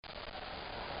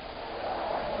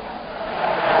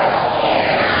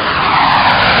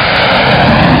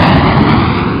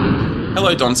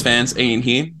Dons fans, Ian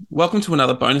here. Welcome to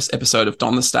another bonus episode of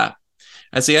Don the Stat.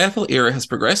 As the AFL era has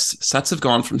progressed, stats have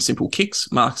gone from simple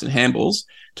kicks, marks and handballs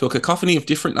to a cacophony of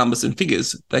different numbers and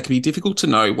figures that can be difficult to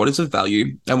know what is of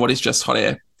value and what is just hot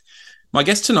air. My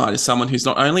guest tonight is someone who's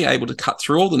not only able to cut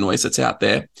through all the noise that's out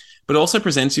there, but also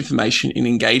presents information in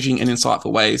engaging and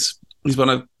insightful ways. He's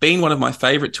been one of my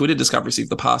favourite Twitter discoveries of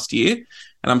the past year,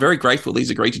 and I'm very grateful he's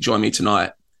agreed to join me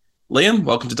tonight. Liam,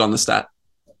 welcome to Don the Stat.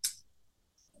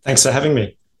 Thanks for having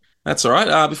me. That's all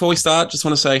right. Before we start, just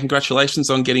want to say congratulations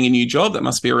on getting a new job. That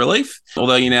must be a relief,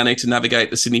 although you now need to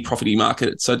navigate the Sydney property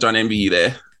market, so don't envy you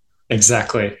there.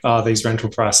 Exactly. Oh, these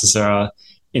rental prices are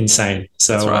insane.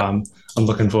 So right. I'm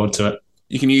looking forward to it.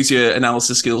 You can use your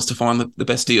analysis skills to find the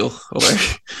best deal, although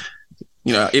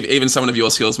you know, even some of your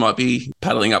skills might be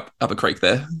paddling up a creek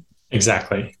there.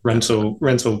 Exactly.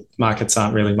 Rental markets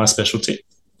aren't really my specialty.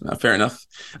 No, fair enough.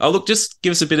 Oh, look, just give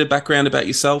us a bit of background about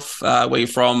yourself, where you're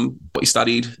from, what you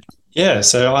studied. Yeah,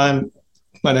 so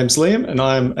my name's Liam, and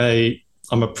I'm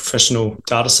a professional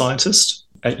data scientist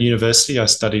at university. I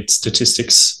studied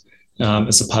statistics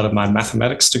as a part of my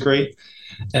mathematics degree,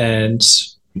 and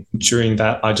during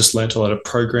that, I just learnt a lot of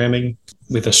programming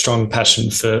with a strong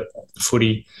passion for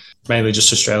footy, mainly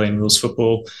just Australian rules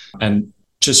football, and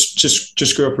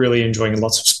just grew up really enjoying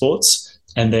lots of sports,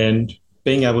 and then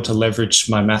being able to leverage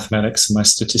my mathematics and my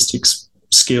statistics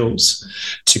skills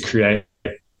to create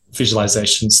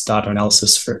visualizations, data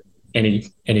analysis for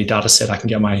any data set I can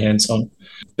get my hands on,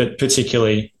 but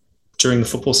particularly during the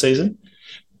football season,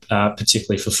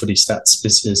 particularly for footy stats,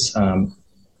 this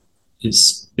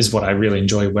is what I really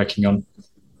enjoy working on.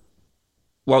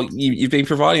 Well, you've been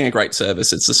providing a great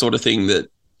service. It's the sort of thing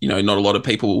that, you know, not a lot of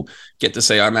people get to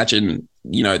see. I imagine,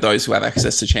 you know, those who have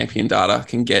access to champion data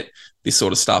can get this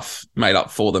sort of stuff made up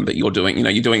for them, but you're doing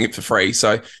it for free.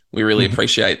 So we really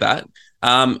appreciate that.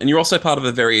 And you're also part of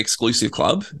a very exclusive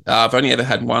club. I've only ever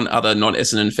had one other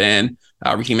non-Essendon fan,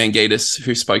 Ricky Mangitis,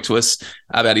 who spoke to us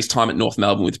about his time at North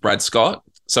Melbourne with Brad Scott.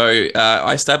 So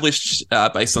I established,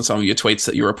 based on some of your tweets,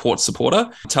 that you're a Port supporter.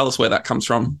 Tell us where that comes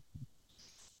from.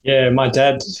 Yeah, my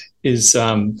dad is...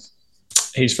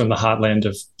 he's from the heartland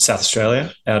of South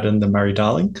Australia, out in the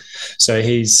Murray-Darling. So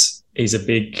he's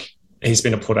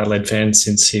been a Port Adelaide fan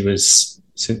since he was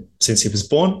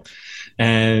born,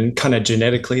 and kind of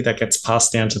genetically that gets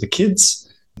passed down to the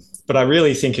kids. But I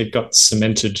really think it got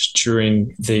cemented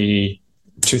during the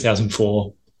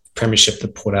 2004 premiership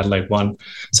that Port Adelaide won.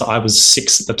 So I was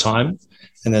 6 at the time,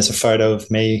 and there's a photo of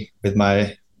me with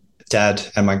my dad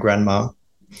and my grandma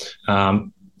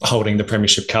holding the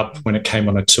Premiership Cup when it came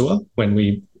on a tour when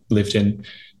we lived in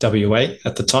WA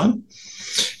at the time.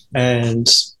 And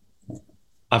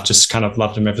I've just kind of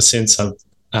loved him ever since.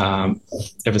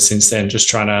 Ever since then, just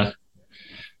trying to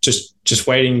just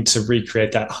waiting to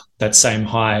recreate that same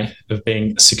high of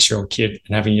being a 6-year-old kid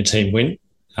and having your team win.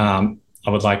 I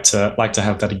would like to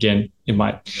have that again in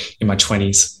my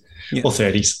 20s. Yeah. Or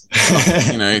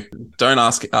 30s. You know, don't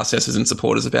ask us Essendon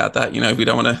supporters about that. You know, we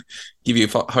don't want to give you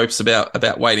hopes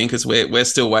about waiting, because we're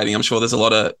still waiting. I'm sure there's a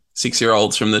lot of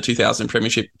 6-year-olds from the 2000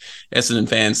 Premiership Essendon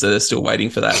fans that are still waiting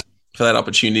for that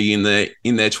opportunity in their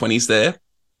 20s there.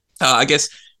 I guess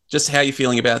just how you're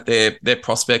feeling about their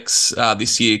prospects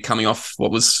this year, coming off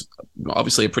what was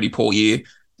obviously a pretty poor year,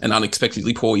 an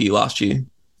unexpectedly poor year last year.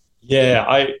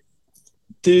 Yeah,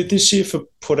 this year for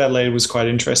Port Adelaide was quite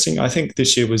interesting. I think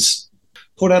this year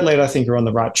Port Adelaide, I think, are on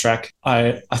the right track.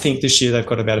 I think this year they've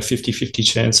got about a 50-50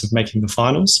 chance of making the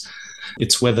finals.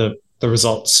 It's whether the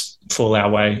results fall our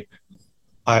way.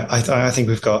 I think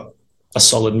we've got a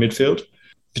solid midfield,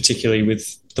 particularly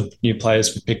with the new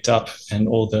players we've picked up and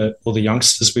all the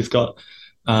youngsters we've got.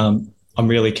 I'm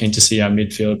really keen to see our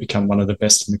midfield become one of the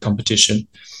best in the competition.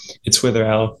 It's whether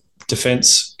our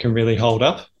defence can really hold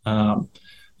up.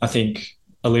 I think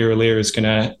Alira is going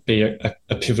to be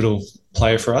a pivotal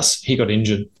player for us. He got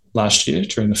injured last year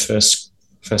during the first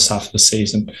half of the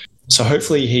season. So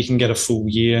hopefully he can get a full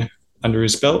year under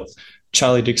his belt.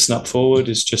 Charlie Dixon up forward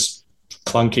is just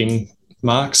clunking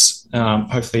marks.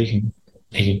 Hopefully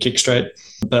he can kick straight.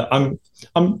 But I'm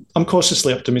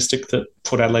cautiously optimistic that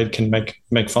Port Adelaide can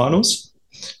make finals.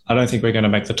 I don't think we're going to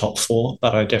make the top 4,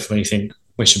 but I definitely think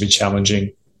we should be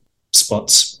challenging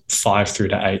spots 5 through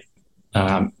to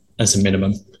 8. As a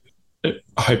minimum,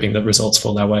 hoping that results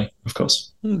fall our way, of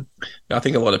course. I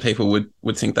think a lot of people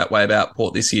would think that way about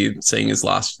Port this year, seeing as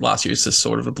last year is just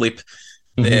sort of a blip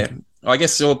there. I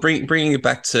guess so. Bringing it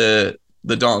back to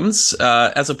the Dons,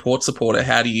 as a Port supporter,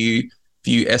 how do you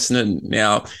view Essendon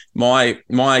now? My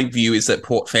view is that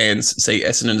Port fans see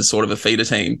Essendon as sort of a feeder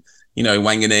team,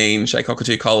 Wanganeen, Shea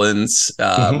Cockatoo Collins,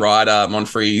 Mm-hmm. Ryder,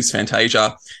 Monfries,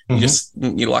 Fantasia.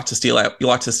 Mm-hmm. You like to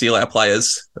steal our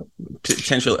players,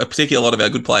 potentially, particularly a lot of our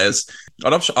good players. I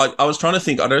was trying to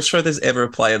think. I'm not sure if there's ever a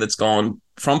player that's gone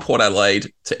from Port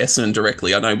Adelaide to Essendon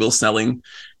directly. I know Will Snelling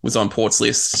was on Port's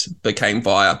list, but came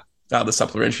via the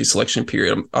supplementary selection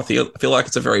period. I feel like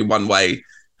it's a very one-way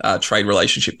trade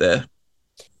relationship there.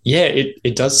 Yeah,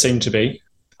 it does seem to be.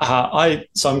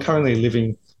 I'm currently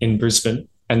living in Brisbane,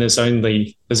 and there's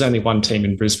only one team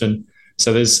in Brisbane.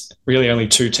 So there's really only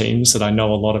two teams that I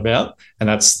know a lot about, and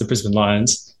that's the Brisbane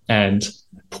Lions and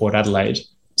Port Adelaide.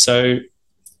 So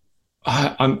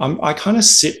I kind of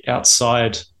sit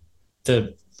outside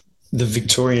the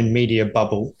Victorian media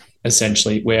bubble,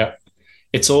 essentially, where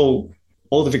it's all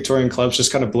the Victorian clubs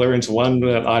just kind of blur into one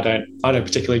that I don't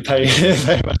particularly pay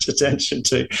very much attention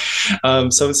to.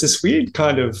 So it's this weird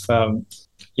kind of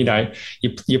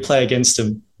you play against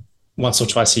them once or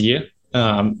twice a year.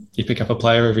 You pick up a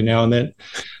player every now and then,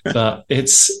 but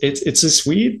it's this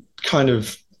weird kind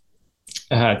of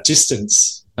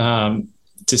distance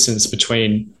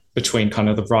between kind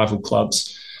of the rival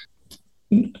clubs.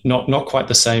 Not quite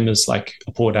the same as like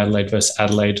a Port Adelaide versus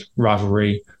Adelaide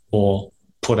rivalry, or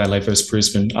Port Adelaide versus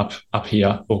Brisbane up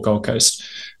here, or Gold Coast.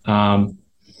 I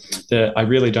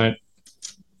really don't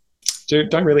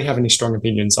really have any strong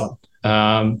opinions on.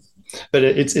 But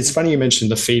it's funny you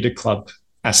mentioned the feeder club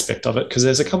aspect of it, because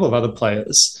there's a couple of other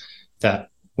players that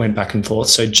went back and forth.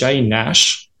 So Jay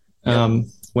Nash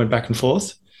went back and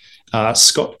forth.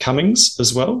 Scott Cummings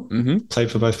as well,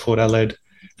 played for both Port Adelaide.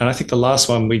 And I think the last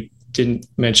one we didn't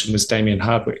mention was Damien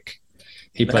Hardwick.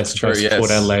 He played for both Port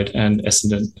Adelaide and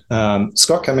Essendon.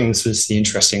 Scott Cummings was the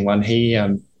interesting one. He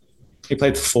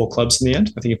played for 4 clubs in the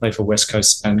end. I think he played for West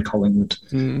Coast and Collingwood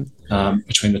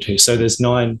between the two. So there's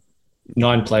nine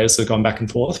players that have gone back and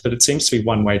forth, but it seems to be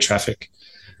one-way traffic.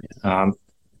 Well,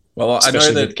 I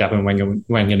know that Gavin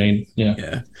Wanganeen.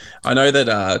 Yeah, I know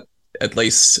that at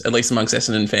least amongst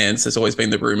Essendon fans, there's always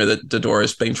been the rumor that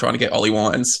Dodora's been trying to get Ollie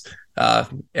Wines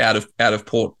out of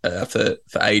Port for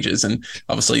ages, and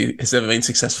obviously has never been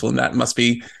successful in that. It must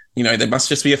be, there must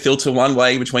just be a filter one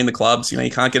way between the clubs. You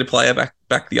can't get a player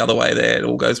back the other way there. It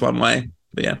all goes one way.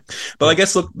 But yeah. I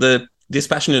guess, look, the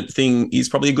dispassionate thing is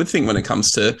probably a good thing when it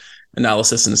comes to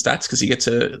analysis and stats, because you get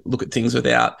to look at things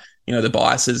without, the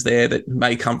biases there that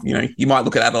may come, you might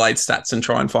look at Adelaide stats and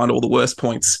try and find all the worst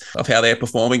points of how they're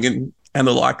performing and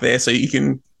the like there, so you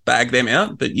can bag them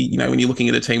out. But, when you're looking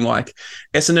at a team like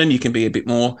Essendon, you can be a bit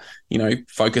more,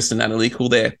 focused and analytical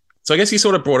there. So I guess you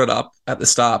sort of brought it up at the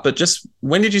start, but just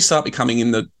when did you start becoming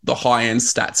in the high-end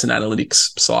stats and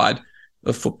analytics side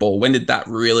of football? When did that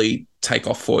really take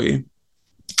off for you?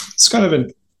 It's kind of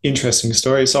an interesting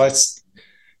story. So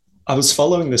I was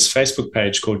following this Facebook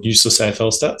page called Useless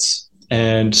AFL Stats,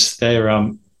 and they're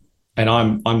and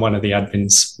I'm one of the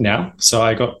admins now. So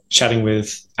I got chatting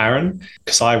with Aaron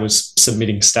because I was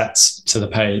submitting stats to the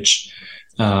page,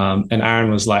 and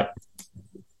Aaron was like,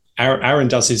 Aaron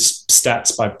does his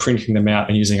stats by printing them out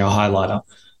and using a highlighter.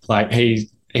 Like he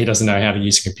doesn't know how to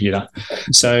use a computer.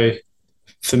 So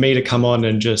for me to come on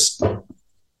and just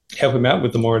help him out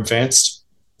with the more advanced,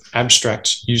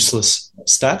 abstract, useless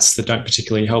stats that don't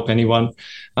particularly help anyone,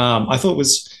 I thought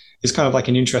is kind of like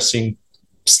an interesting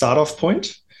start off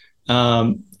point.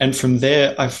 And from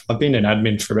there, I've been an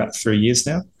admin for about 3 years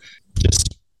now,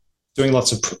 just doing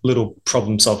lots of little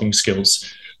problem solving skills,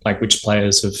 like which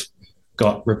players have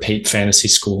got repeat fantasy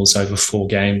scores over 4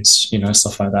 games,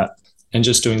 stuff like that, and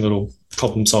just doing little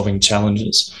problem solving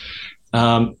challenges.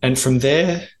 And from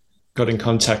there, got in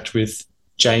contact with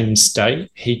James Day.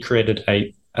 He created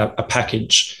a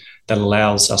package that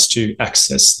allows us to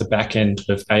access the back end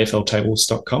of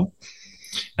afltables.com.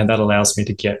 And that allows me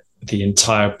to get the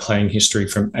entire playing history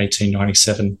from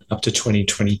 1897 up to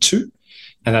 2022.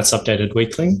 And that's updated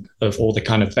weekly of all the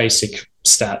kind of basic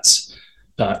stats.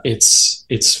 It's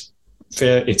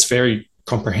very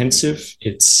comprehensive.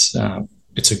 It's a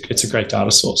great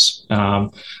data source.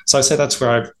 So I say that's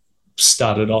where I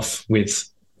started off with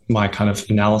my kind of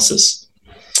analysis.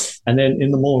 And then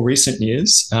in the more recent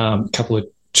years, a couple of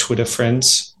Twitter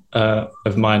friends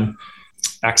of mine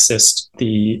accessed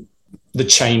the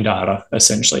chain data,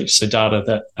 essentially. So data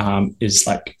that is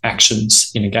like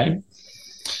actions in a game.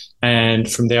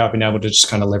 And from there, I've been able to just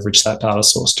kind of leverage that data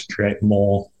source to create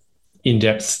more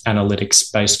in-depth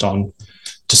analytics based on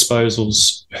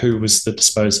disposals. Who was the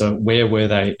disposer? Where were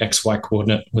they? XY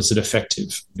coordinate. Was it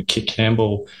effective? The kick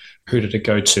handball. Who did it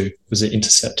go to? Was it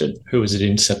intercepted? Who was it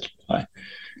intercepted by?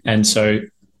 And so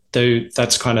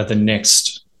that's kind of the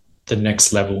next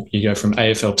level. You go from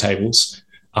AFL tables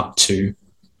up to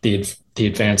the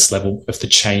advanced level of the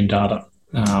chain data.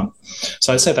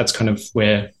 So I'd say that's kind of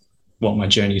what my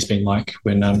journey has been like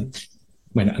when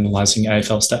analysing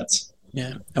AFL stats.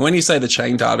 Yeah. And when you say the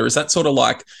chain data, is that sort of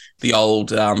like the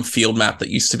old field map that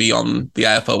used to be on the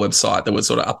AFL website that would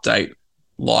sort of update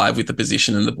live with the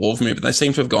position and the ball movement? They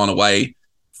seem to have gone away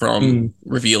from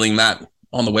revealing that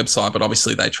on the website, but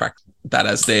obviously they track that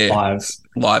as they're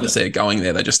live as they're going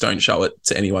there. They just don't show it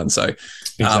to anyone. So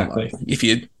exactly. If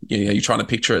you're trying to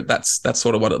picture it, that's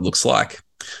sort of what it looks like.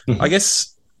 I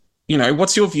guess,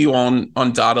 what's your view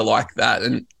on data like that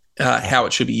and how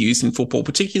it should be used in football,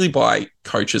 particularly by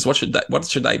coaches? What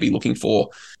should they be looking for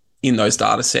in those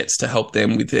data sets to help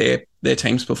them with their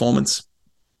team's performance?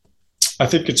 I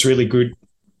think it's really good.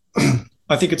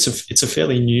 I think it's a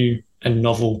fairly new and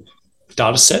novel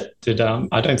data set that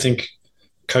I don't think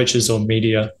coaches or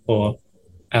media or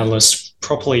analysts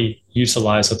properly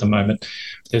utilize at the moment.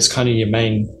 There's kind of your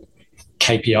main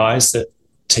KPIs that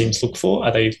teams look for.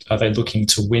 Are they looking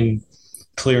to win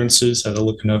clearances? Are they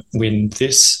looking to win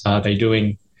this? Are they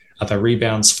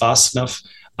rebounds fast enough?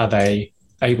 Are they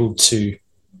able to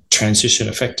transition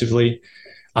effectively?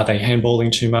 Are they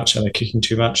handballing too much? Are they kicking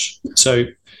too much? So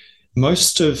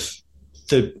most of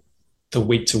the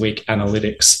week-to-week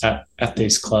analytics at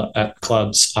these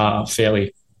clubs are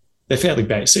fairly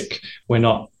basic. We're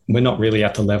not really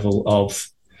at the level of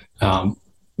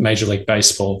Major League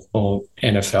Baseball or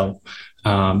NFL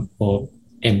or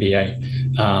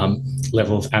NBA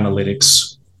level of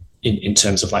analytics in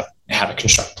terms of like how to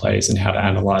construct plays and how to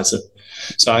analyze it.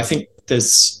 So I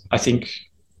think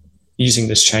using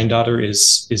this chain data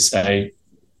is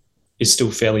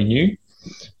still fairly new,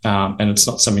 and it's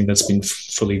not something that's been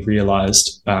fully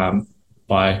realized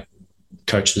by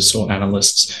coaches or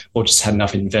analysts, or just had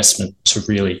enough investment to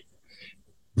really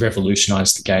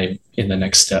revolutionize the game in the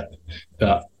next step.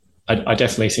 But I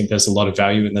definitely think there's a lot of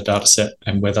value in the data set,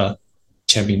 and whether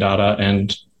Champion Data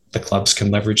and the clubs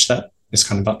can leverage that is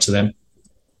kind of up to them.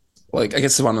 Like, I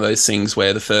guess it's one of those things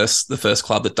where the first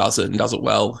club that does it and does it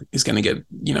well is going to get,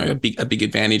 a big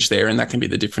advantage there. And that can be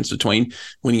the difference between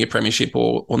winning a premiership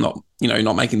or not,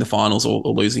 not making the finals or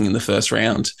losing in the first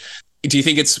round. Do you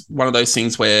think it's one of those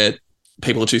things where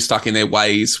people are too stuck in their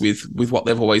ways with what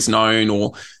they've always known,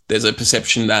 or there's a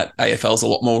perception that AFL is a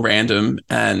lot more random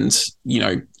and,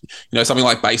 something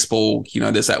like baseball,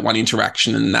 there's that one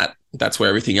interaction and that's where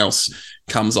everything else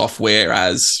comes off.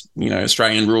 Whereas,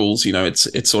 Australian rules,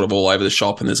 it's sort of all over the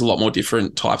shop, and there's a lot more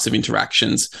different types of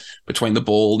interactions between the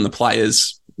ball and the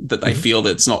players that they feel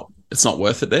that it's not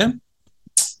worth it there.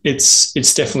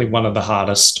 It's definitely one of the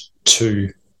hardest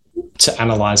to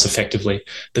analyze effectively.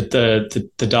 The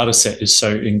data set is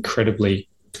so incredibly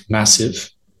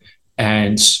massive,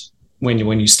 and when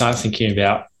you start thinking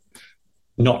about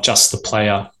not just the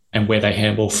player and where they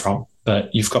handle from,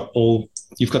 but you've got the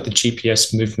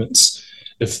GPS movements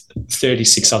of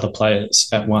 36 other players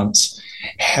at once.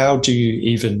 How do you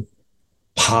even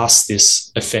pass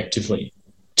this effectively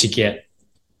to get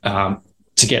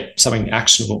something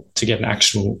actionable, to get an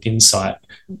actionable insight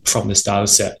from this data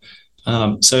set?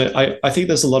 So I think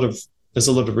there's a lot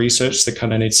of research that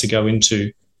kind of needs to go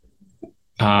into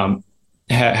how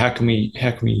can we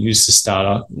use this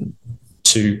data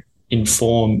to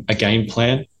inform a game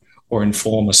plan or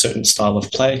inform a certain style of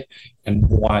play, and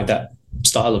why that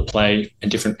style of play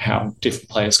and how different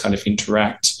players kind of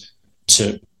interact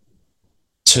to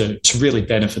really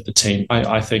benefit the team.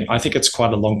 I think it's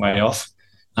quite a long way off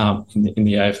in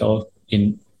the AFL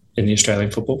in the Australian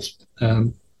football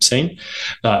scene,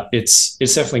 but it's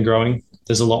definitely growing.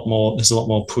 There's a lot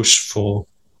more push for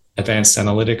advanced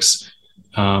analytics,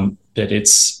 but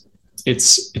it's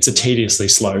a tediously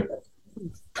slow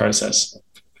process,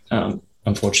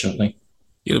 unfortunately.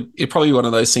 It's probably one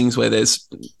of those things where there's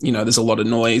a lot of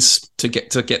noise to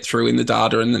get through in the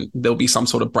data, and then there'll be some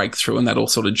sort of breakthrough, and that'll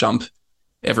sort of jump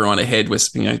everyone ahead where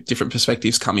different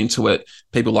perspectives come into it.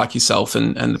 People like yourself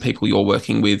and the people you're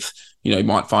working with,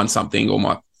 might find something or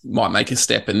might make a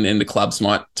step, and then the clubs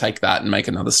might take that and make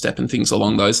another step and things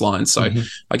along those lines. So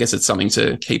I guess it's something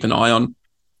to keep an eye on.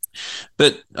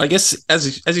 But I guess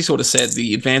as you sort of said,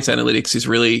 the advanced analytics is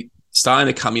really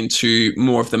starting to come into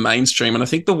more of the mainstream. And I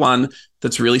think the one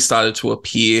that's really started to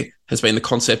appear has been the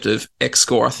concept of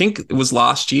X-score. I think it was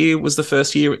last year was the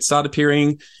first year it started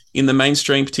appearing in the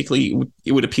mainstream, particularly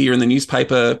it would appear in the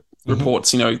newspaper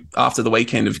reports, after the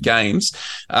weekend of games.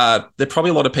 There are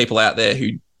probably a lot of people out there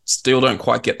who still don't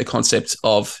quite get the concept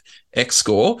of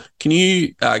X-score. Can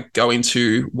you go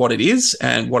into what it is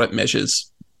and what it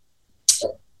measures?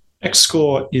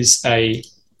 X-score is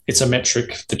it's a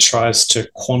metric that tries to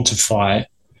quantify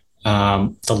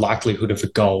the likelihood of a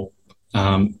goal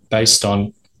based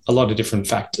on a lot of different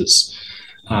factors.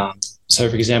 So,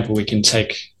 for example, we can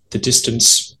take the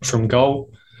distance from goal,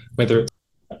 whether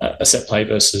a set play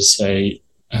versus a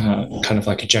kind of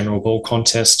like a general ball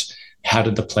contest. How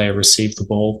did the player receive the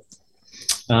ball?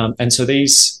 And so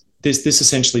this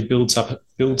essentially builds up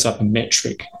a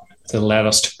metric that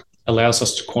allows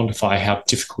us to quantify how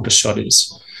difficult a shot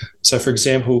is. So, for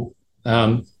example,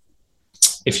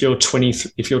 if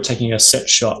you're taking a set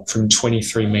shot from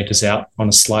 23 meters out on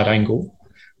a slight angle,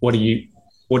 what do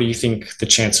you think the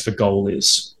chance for goal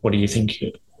is? What do you think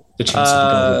the chance of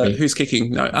a goal would be? Who's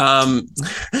kicking? No.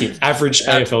 The average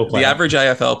AFL player. The average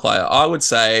AFL player. I would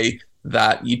say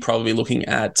that you'd probably be looking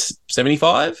at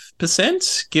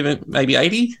 75%, given maybe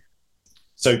 80.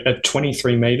 So at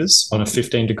 23 meters on a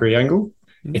 15-degree angle,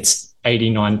 it's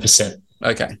 89%.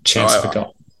 Okay. Chance for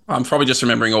goal. I'm probably just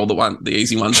remembering all the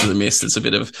easy ones that are missed. It's a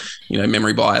bit of,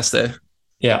 memory bias there.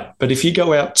 Yeah, but if you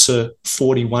go out to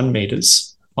 41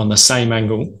 meters on the same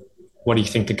angle, what do you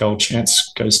think the goal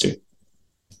chance goes to?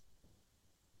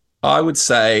 I would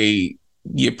say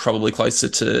you're probably closer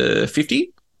to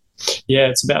 50. Yeah,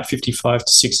 it's about 55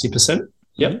 to 60%.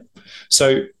 Yep.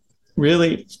 So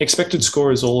really, expected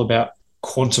score is all about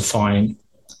quantifying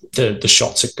the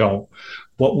shots at goal.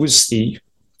 What was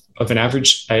of an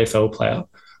average AFL player,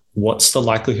 what's the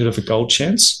likelihood of a goal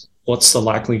chance? What's the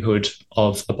likelihood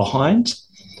of a behind?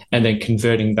 And then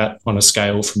converting that on a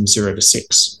scale from 0 to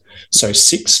 6. So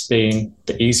 6 being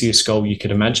the easiest goal you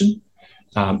could imagine.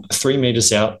 3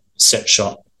 meters out, set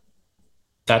shot.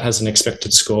 That has an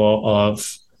expected score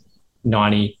of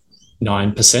 99%.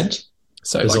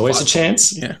 So there's always a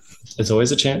chance. Yeah. There's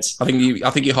always a chance. I think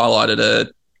you highlighted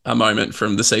a moment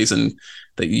from the season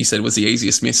that you said was the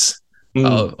easiest miss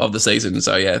of the season.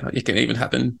 So yeah, it can even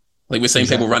happen. Like we've seen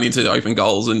people run into open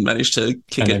goals and manage to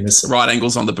kick it right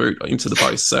angles on the boot into the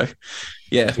post. So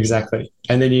yeah. Exactly.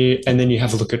 And then you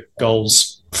have a look at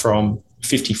goals from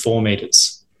 54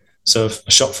 meters. So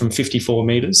a shot from 54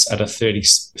 meters at a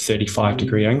 35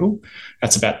 degree angle,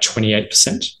 that's about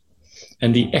 28%.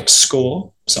 And the X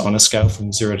score, so on a scale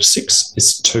from 0 to 6,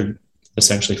 is 2,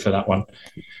 essentially, for that one.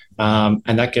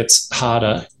 And that gets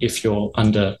harder if you're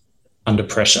under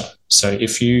pressure. So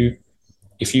if you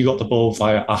got the ball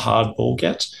via a hard ball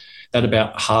get, that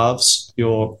about halves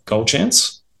your goal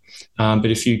chance. But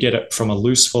if you get it from a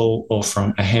loose ball or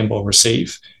from a handball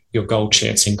receive, your goal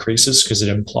chance increases because it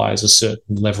implies a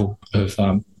certain level of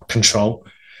control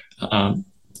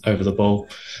over the ball.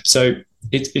 So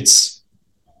it's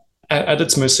at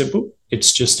its most simple,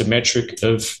 it's just a metric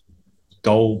of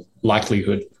goal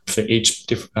likelihood for each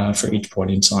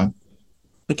point in time.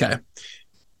 Okay.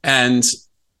 And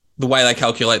the way they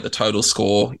calculate the total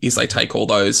score is they take all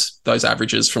those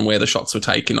averages from where the shots were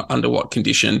taken under what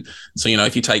condition. So,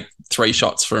 if you take 3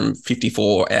 shots from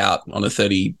 54 out on a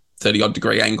 30 odd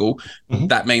degree angle,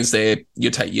 that means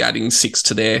you're adding 6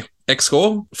 to their X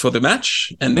score for the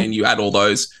match. And then you add all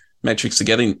those metrics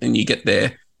together and you get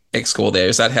their X score there.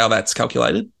 Is that how that's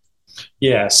calculated?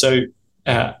 Yeah. So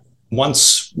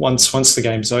once the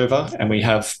game's over and we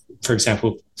have, for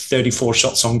example, 34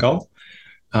 shots on goal,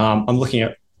 I'm looking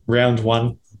at round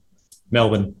 1,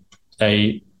 Melbourne.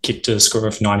 They kicked a score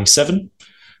of 97.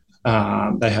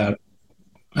 They had,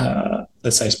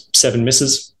 let's say, 7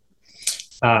 misses.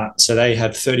 So they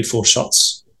had 34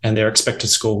 shots and their expected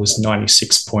score was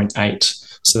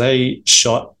 96.8. So they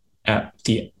shot at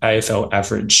the AFL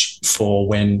average for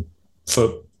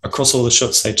across all the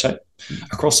shots they took.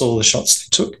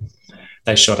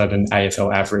 They shot at an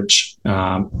AFL average.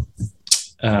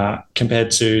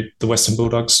 Compared to the Western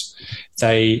Bulldogs,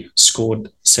 they scored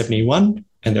 71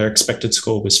 and their expected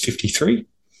score was 53.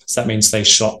 So that means they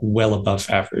shot well above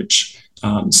average.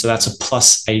 So that's a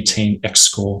plus 18 X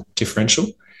score differential.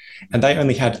 And they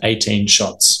only had 18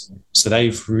 shots. So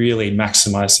they've really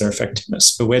maximized their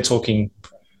effectiveness. But we're talking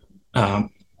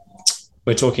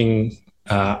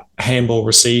handball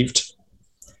received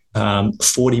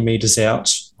 40 meters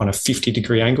out on a 50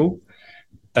 degree angle.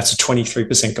 That's a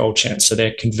 23% goal chance. So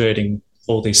they're converting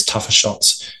all these tougher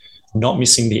shots, not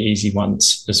missing the easy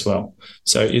ones as well.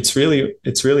 So it's really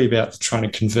about trying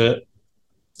to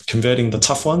converting the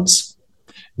tough ones,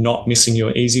 not missing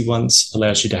your easy ones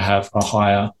allows you to have a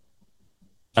higher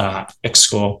X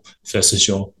score versus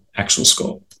your actual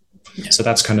score. Yeah. So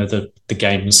that's kind of the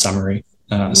game summary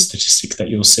statistic that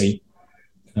you'll see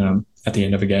at the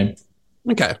end of a game.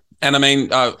 Okay. And I mean,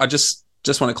 I just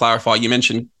want to clarify, you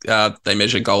mentioned they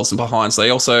measure goals and behinds. They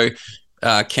also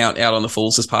count out on the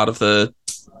fulls as part of the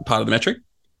metric?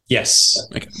 Yes.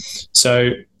 Okay.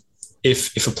 So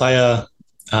if a player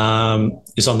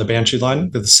is on the boundary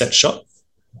line with a set shot,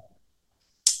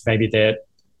 maybe they're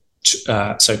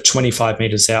so 25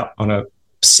 meters out on a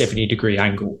 70-degree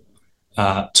angle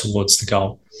towards the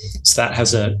goal. So that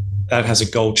has a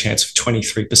goal chance of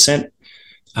 23%,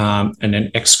 and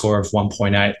an X score of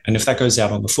 1.8. And if that goes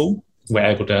out on the full, we're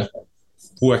able to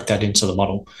work that into the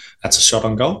model. That's a shot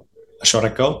at goal.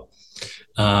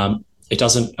 It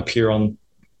doesn't appear on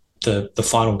the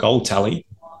final goal tally,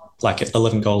 like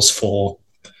 11 goals for.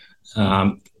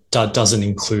 Doesn't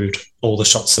include all the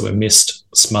shots that were missed,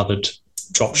 smothered,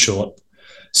 dropped short.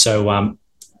 So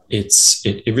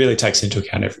it really takes into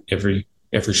account every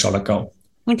shot at goal.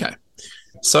 Okay.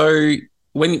 So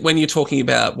when you're talking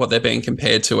about what they're being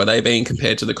compared to, are they being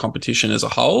compared to the competition as a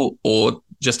whole, or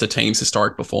just a team's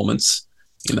historic performance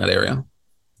in that area?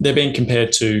 They're being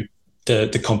compared to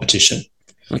the competition.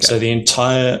 Okay. So the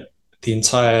entire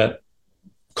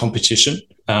competition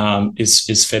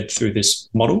is fed through this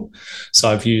model. So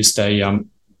I've used a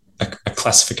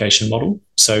classification model.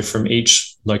 So from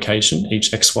each location,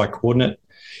 each XY coordinate,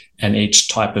 and each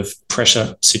type of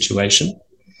pressure situation,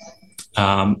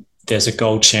 there's a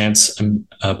goal chance,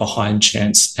 a behind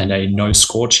chance, and a no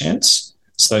score chance.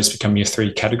 So those become your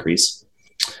three categories.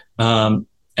 And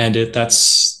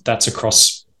that's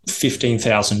across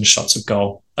 15,000 shots of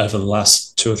goal over the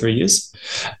last 2 or 3 years.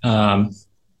 And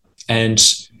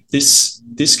this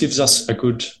gives us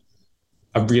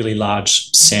a really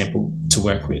large sample to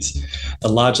work with. The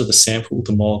larger the sample,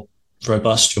 the more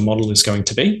robust your model is going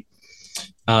to be.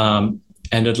 And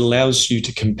it allows you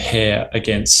to compare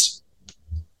against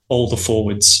all the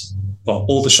forwards, well,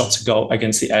 all the shots of goal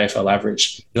against the AFL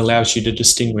average. It allows you to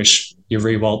distinguish your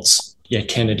Rewalts, your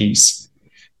Kennedys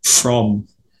from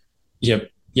your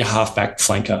halfback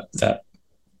flanker that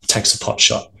takes a pot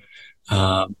shot.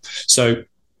 So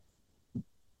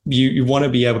you want to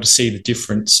be able to see the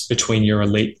difference between your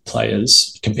elite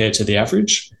players compared to the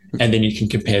average, and then you can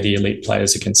compare the elite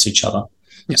players against each other.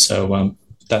 Yeah. So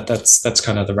that's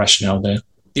kind of the rationale there.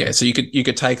 Yeah, so you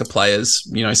could take a player's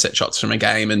set shots from a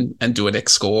game and do an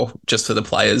X score just for the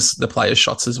players'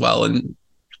 shots as well, and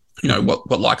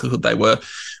what likelihood they were.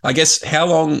 I guess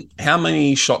how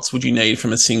many shots would you need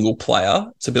from a single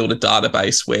player to build a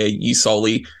database where you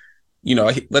solely,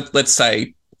 let's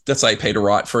say Peter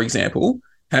Wright, for example,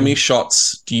 how many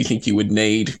shots do you think you would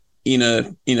need in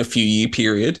a few year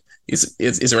period? Is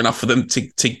there enough for them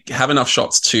to have enough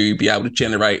shots to be able to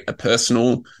generate a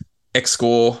personal X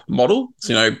score model?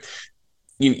 So,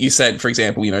 you said, for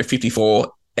example,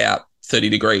 54 out 30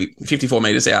 degree, 54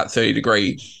 meters out 30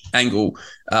 degree angle.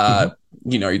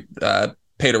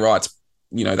 Peter Wright's,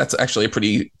 that's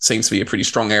actually seems to be a pretty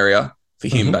strong area for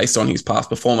him based on his past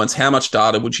performance. How much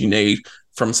data would you need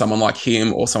from someone like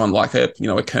him or someone like a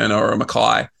Kerner or a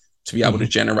Mackay to be able to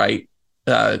generate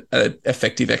an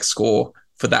effective X score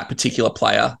for that particular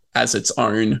player as its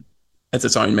own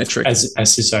metric?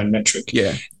 As his own metric.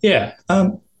 Yeah. Yeah.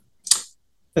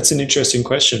 That's an interesting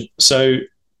question. So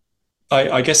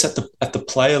I guess at the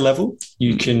player level,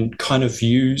 you can kind of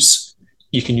use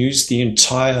the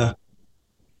entire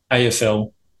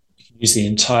AFL, you can use the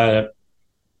entire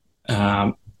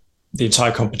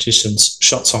competition's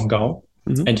shots on goal,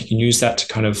 and you can use that to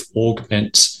kind of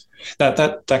augment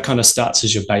that kind of starts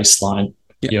as your baseline.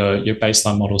 Yep. Your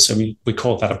baseline model. So we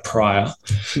call that a prior.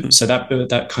 So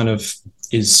that kind of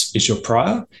is your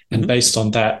prior. And based on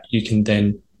that, you can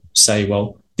then say,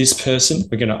 well, this person,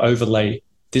 we're going to overlay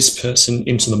this person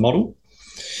into the model,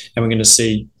 and we're going to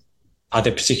see, are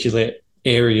there particular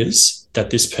areas that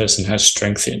this person has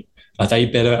strength in? Are they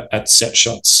better at set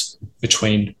shots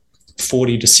between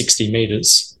 40 to 60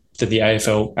 meters than the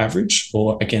AFL average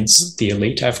or against the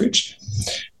elite average?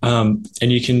 And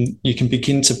you can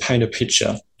begin to paint a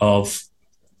picture of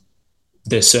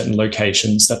there's certain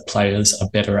locations that players are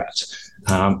better at.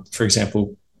 For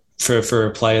example, for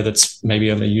a player that's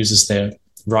maybe only uses their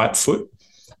right foot,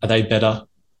 are they better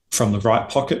from the right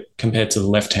pocket compared to the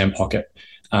left-hand pocket?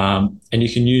 And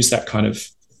you can use that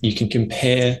you can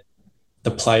compare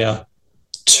the player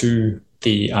to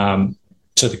the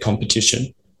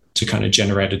competition to kind of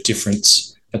generate a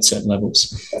difference at certain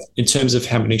levels. In terms of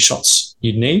how many shots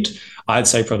you'd need, I'd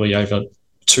say probably over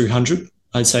 200,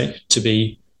 I'd say, to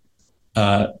be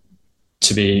a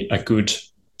good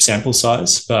sample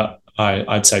size, but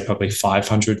I'd say probably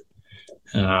 500.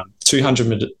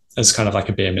 200 is kind of like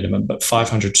a bare minimum, but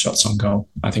 500 shots on goal,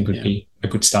 I think would be a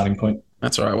good starting point.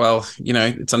 That's all right. Well,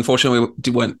 it's unfortunately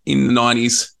we weren't in the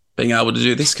 90s being able to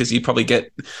do this, because you probably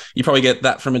get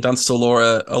that from a Dunstall or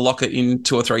a Lockett in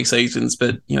 2 or 3 seasons,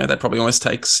 but that probably almost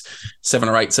takes 7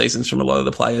 or 8 seasons from a lot of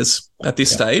the players at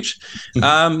this stage.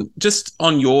 Just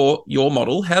on your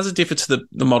model, how does it differ to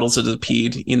the models that have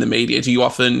appeared in the media? Do you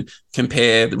often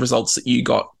compare the results that you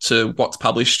got to what's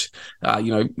published,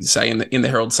 say in the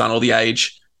Herald Sun or the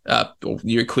Age, or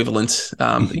your equivalent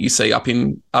that you see up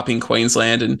in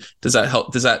Queensland, and does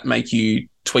that make you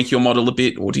tweak your model a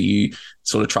bit, or do you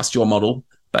sort of trust your model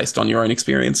based on your own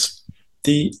experience?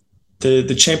 The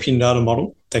champion data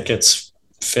model that gets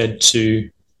fed to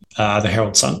the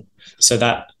Herald Sun, so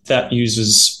that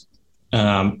uses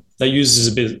a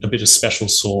bit of special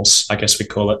sauce, I guess we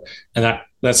call it, and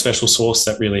that special sauce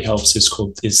that really helps is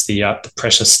the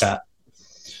pressure stat.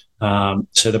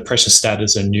 So the pressure stat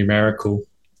is a numerical.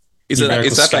 Is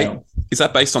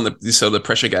that based on the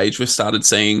pressure gauge we've started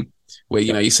seeing, where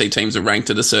you see teams are ranked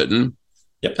at a certain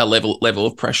a level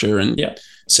of pressure, and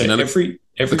so every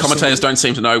the commentators don't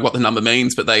seem to know what the number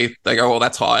means, but they go, well,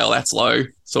 that's high or that's low,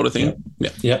 sort of thing.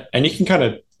 Yeah, and you can kind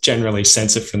of generally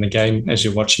sense it from the game as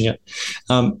you're watching it.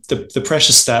 The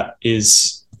pressure stat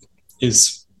is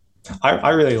I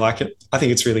really like it. I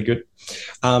think it's really good.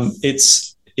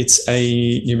 It's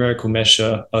a numerical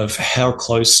measure of how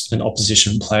close an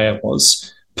opposition player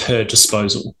was per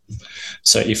disposal.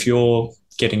 So if you're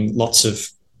getting lots of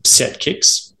set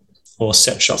kicks or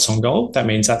set shots on goal, that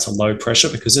means that's a low pressure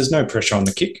because there's no pressure on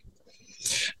the kick.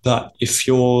 But if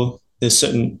there's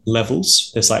certain levels,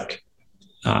 there's like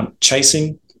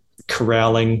chasing,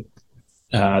 corralling,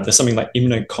 there's something like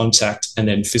imminent contact, and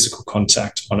then physical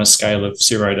contact on a scale of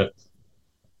 0 to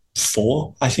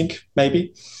 4, I think,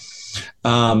 maybe.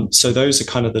 So those are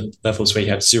kind of the levels where you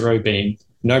have 0 being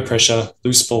no pressure,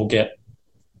 loose ball get,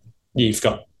 you've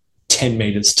got 10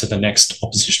 metres to the next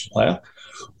opposition player,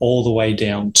 all the way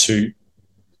down to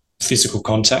physical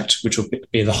contact, which will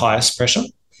be the highest pressure.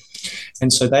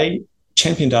 And so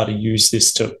Champion Data use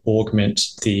this to augment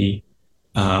the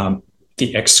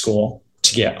X score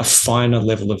to get a finer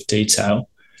level of detail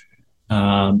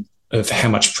of how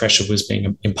much pressure was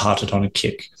being imparted on a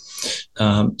kick.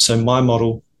 So my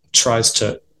model tries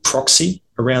to proxy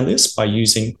around this by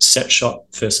using set shot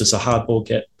versus a hard ball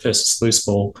get versus loose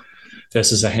ball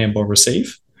versus a handball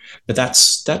receive. But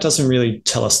that doesn't really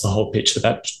tell us the whole picture.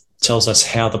 That tells us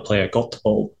how the player got the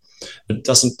ball. But it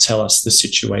doesn't tell us the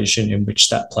situation in which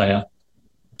that player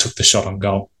took the shot on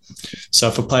goal. So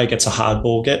if a player gets a hard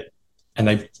ball get and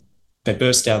they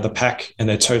burst out of the pack and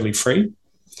they're totally free,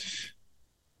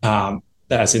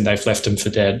 as in they've left them for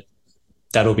dead,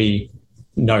 that'll be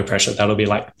no pressure. That'll be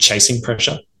like chasing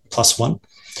pressure +1.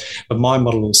 But my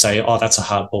model will say, oh, that's a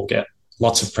hard ball get,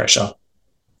 lots of pressure.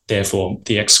 Therefore,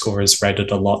 the X score is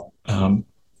rated a lot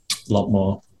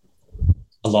lower,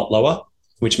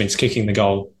 which means kicking the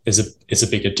goal is a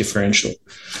bigger differential.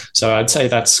 So I'd say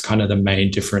that's kind of the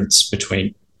main difference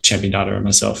between Champion Data and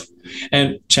myself.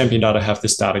 And Champion Data have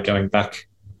this data going back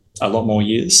a lot more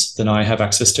years than I have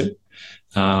access to.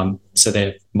 So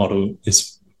their model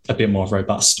is a bit more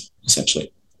robust,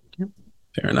 essentially.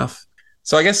 Fair enough.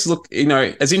 So I guess, look,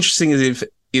 as interesting as it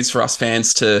is for us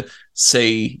fans to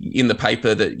see in the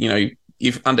paper that,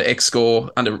 if under X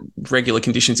score, under regular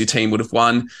conditions, your team would have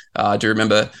won. I do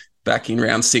remember back in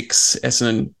round 6,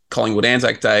 Essendon Collingwood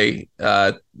Anzac Day,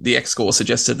 the X score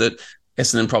suggested that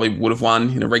Essendon probably would have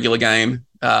won in a regular game,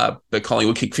 but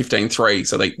Collingwood kicked 15-3,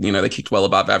 so they kicked well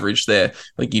above average there.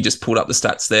 Like, you just pulled up the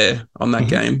stats there on that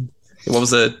game. What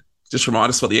was just remind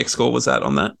us what the X score was at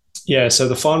on that? Yeah, so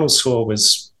the final score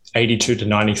was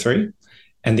 82-93,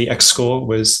 and the X score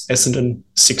was Essendon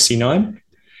 69,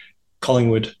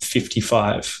 Collingwood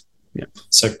 55. Yeah.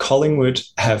 So Collingwood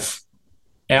have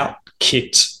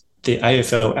outkicked the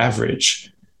AFL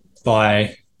average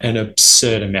by an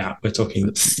absurd amount. We're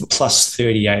talking plus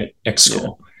 38 X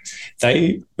score. Yeah.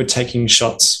 They were taking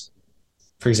shots.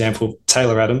 For example,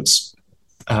 Taylor Adams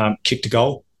kicked a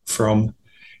goal from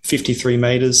 53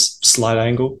 metres, slight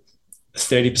angle,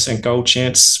 30% goal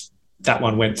chance. That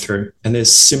one went through. And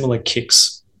there's similar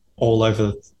kicks all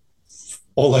over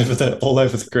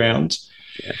the ground.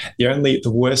 Yeah.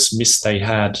 The worst miss they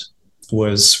had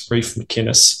was Reef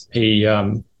McInnes. He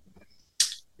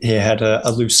had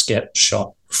a loose get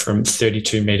shot from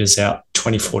 32 metres out,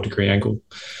 24-degree angle.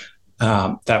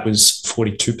 That was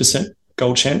 42%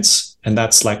 goal chance, and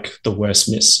that's like the worst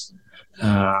miss.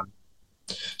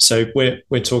 So we're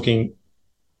talking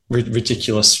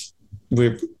ridiculous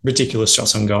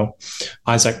shots on goal.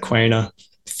 Isaac Quainer,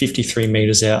 53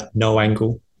 metres out, no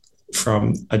angle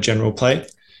from a general play.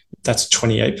 That's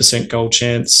 28% goal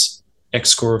chance, X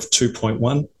score of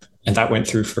 2.1, and that went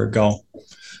through for a goal.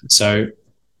 So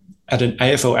at an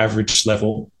AFL average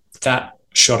level, that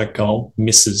shot at goal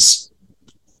misses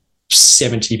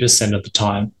 70% of the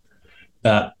time.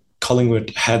 But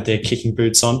Collingwood had their kicking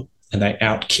boots on and they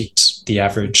outkicked the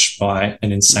average by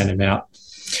an insane amount.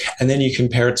 And then you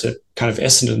compare it to kind of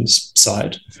Essendon's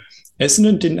side.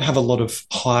 Essendon didn't have a lot of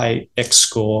high X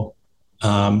score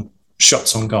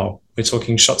shots on goal. We're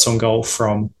talking shots on goal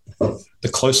from the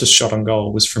closest shot on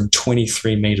goal was from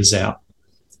 23 metres out,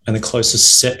 and the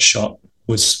closest set shot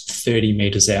was 30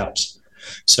 metres out.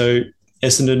 So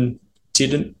Essendon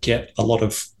didn't get a lot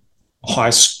of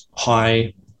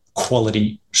high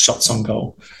quality shots on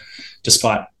goal,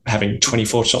 despite having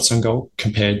 24 shots on goal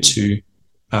compared to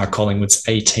Collingwood's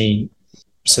 18.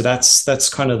 So that's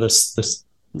kind of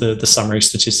the summary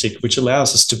statistic, which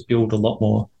allows us to build a lot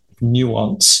more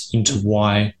nuance into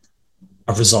why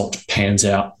a result pans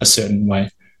out a certain way.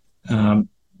 Do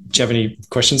you have any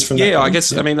questions from that? Yeah, I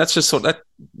guess, I mean, that's just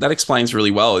that explains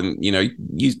really well. And,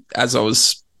 as I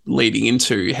was leading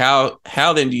into, how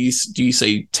then do you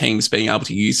see teams being able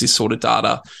to use this sort of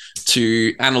data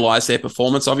to analyze their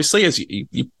performance? Obviously, as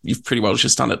you've pretty well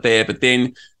just done it there, but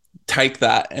then take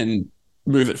that and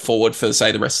move it forward for,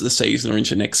 say, the rest of the season or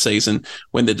into next season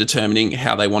when they're determining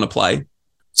how they want to play.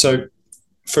 So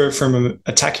from an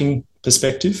attacking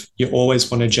perspective, you always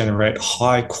want to generate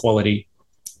high quality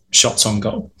shots on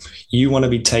goal. You want to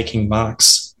be taking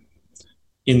marks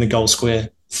in the goal square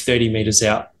 30 metres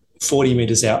out, 40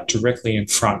 metres out, directly in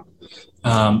front.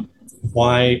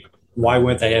 Why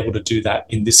weren't they able to do that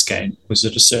in this game? Was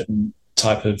it a certain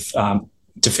type of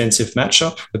defensive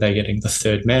matchup? Were they getting the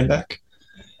third man back?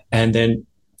 And then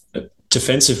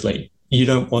defensively, you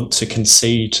don't want to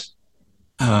concede.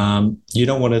 You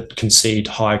don't want to concede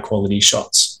high quality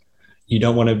shots. You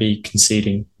don't want to be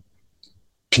conceding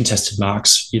contested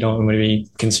marks. You don't want to be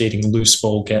conceding loose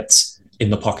ball gets in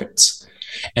the pockets.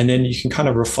 And then you can kind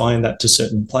of refine that to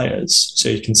certain players. So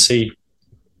you can see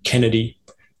Kennedy,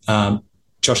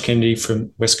 Josh Kennedy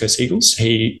from West Coast Eagles.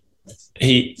 He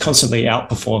constantly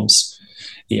outperforms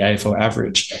the AFL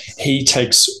average. He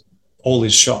takes all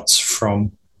his shots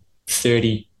from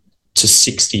 30 to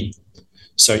 60.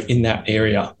 So in that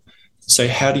area. So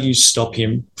how do you stop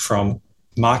him from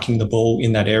marking the ball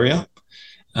in that area?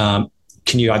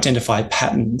 Can you identify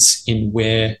patterns in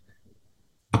where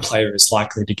a player is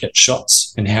likely to get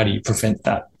shots, and how do you prevent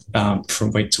that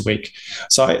from week to week?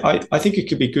 So I think it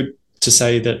could be good to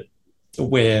say that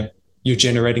where you're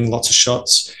generating lots of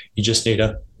shots, you just need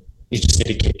to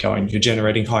keep going. You're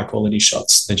generating high quality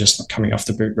shots. They're just not coming off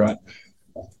the boot right.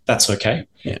 That's okay.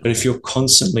 Yeah. But if you're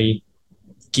constantly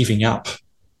giving up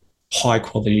high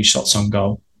quality shots on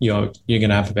goal, you're going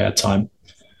to have a bad time.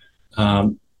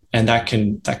 And that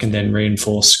can then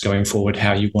reinforce going forward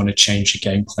how you want to change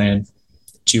your game plan.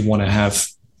 Do you want to have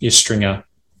your stringer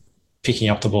picking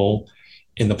up the ball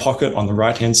in the pocket on the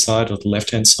right-hand side or the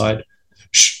left-hand side?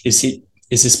 Is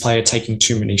this player taking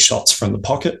too many shots from the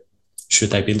pocket? Should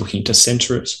they be looking to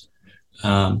centre it?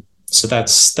 So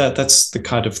that's the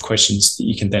kind of questions that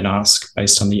you can then ask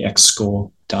based on the X score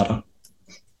data.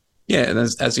 Yeah, and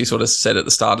as you sort of said at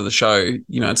the start of the show,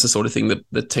 it's the sort of thing that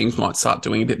the teams might start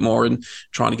doing a bit more and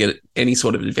trying to get any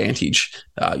sort of advantage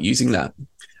using that.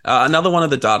 Another one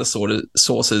of the data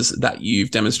sources that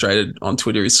you've demonstrated on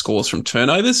Twitter is scores from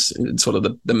turnovers and sort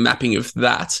of the mapping of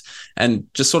that.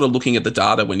 And just sort of looking at the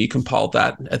data when you compiled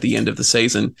that at the end of the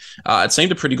season, it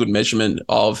seemed a pretty good measurement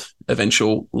of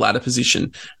eventual ladder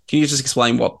position. Can you just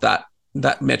explain what that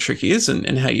metric is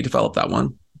and how you develop that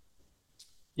one?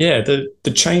 Yeah,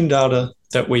 the chain data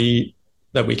that we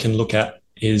can look at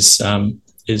is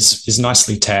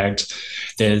nicely tagged.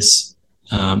 There's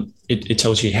it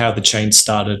tells you how the chain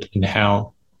started and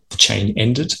how the chain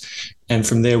ended, and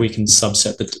from there we can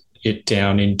subset it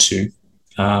down into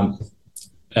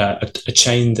a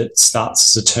chain that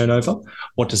starts as a turnover.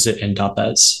 What does it end up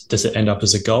as? Does it end up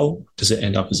as a goal? Does it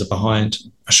end up as a behind,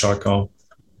 a shot goal,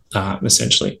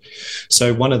 essentially?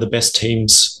 So one of the best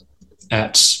teams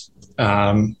at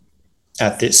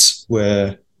this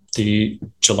were the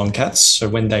Geelong Cats. So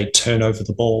when they turn over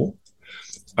the ball,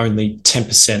 only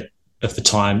 10% of the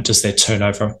time does their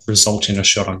turnover result in a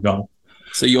shot on goal.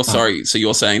 So you're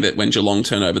saying that when Geelong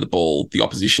turn over the ball, the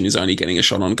opposition is only getting a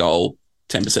shot on goal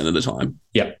 10% of the time?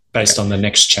 Yeah, based on the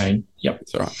next chain. Yep.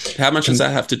 That's all right. How much does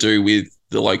that have to do with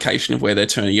the location of where they're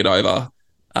turning it over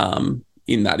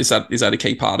in that? Is that a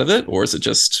key part of it, or is it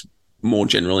just more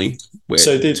generally where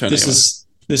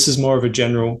this is more of a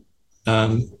general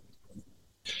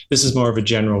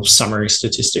summary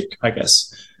statistic, I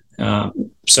guess.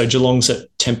 So Geelong's at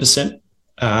 10%,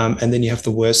 and then you have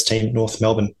the worst team, North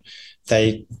Melbourne.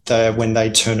 They when they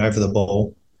turn over the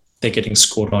ball, they're getting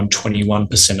scored on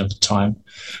 21% of the time.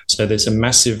 So there's a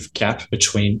massive gap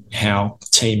between how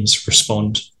teams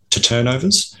respond to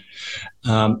turnovers.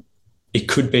 It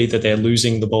could be that they're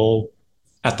losing the ball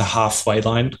at the halfway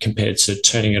line compared to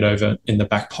turning it over in the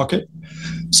back pocket.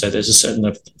 So there's a certain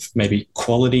level of maybe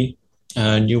quality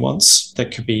nuance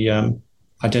that could be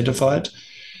identified.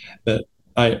 But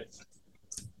I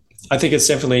think it's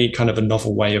definitely kind of a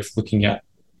novel way of looking at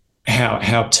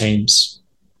how teams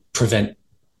prevent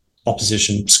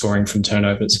opposition scoring from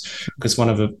turnovers, because one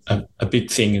of a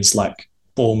big thing is like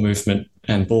ball movement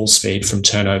and ball speed from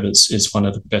turnovers is one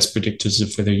of the best predictors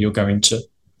of whether you're going to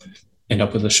end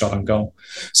up with a shot on goal.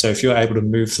 So if you're able to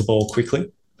move the ball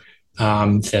quickly,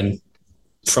 then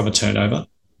from a turnover,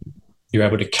 you're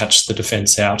able to catch the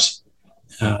defence out.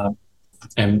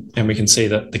 And we can see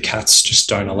that the Cats just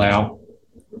don't allow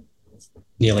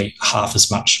nearly half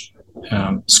as much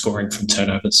scoring from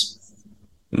turnovers.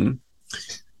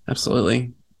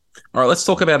 Absolutely. All right, let's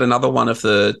talk about another one of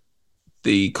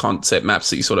the concept maps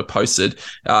that you sort of posted.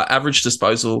 Average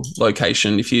disposal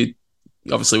location. If you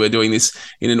obviously we're doing this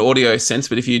in an audio sense,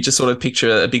 but if you just sort of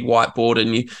picture a big whiteboard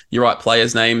and you write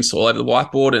players' names all over the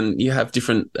whiteboard and you have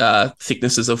different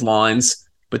thicknesses of lines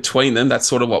between them, that's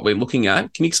sort of what we're looking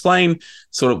at. Can you explain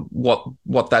sort of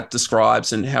what that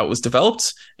describes and how it was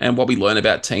developed and what we learn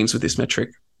about teams with this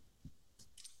metric?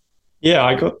 Yeah,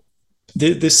 I got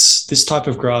this type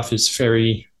of graph is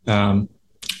very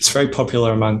it's very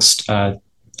popular amongst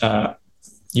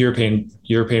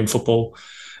European football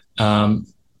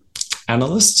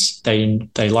analysts.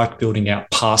 They like building out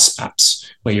pass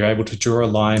maps where you're able to draw a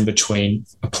line between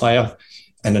a player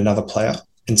and another player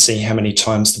and see how many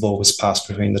times the ball was passed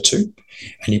between the two.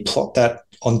 And you plot that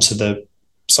onto the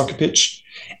soccer pitch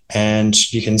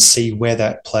and you can see where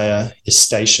that player is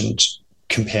stationed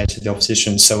compared to the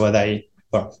opposition. So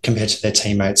compared to their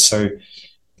teammates. So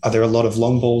are there a lot of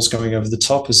long balls going over the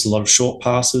top? Is there a lot of short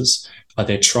passes? Are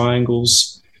there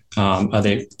triangles? Are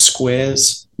there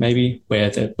squares maybe where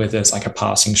there's like a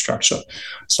passing structure?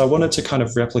 So I wanted to kind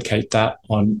of replicate that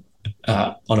on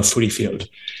a footy field.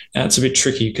 And it's a bit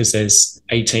tricky because there's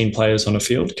 18 players on a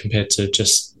field compared to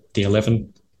just the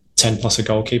 11, 10 plus a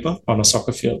goalkeeper on a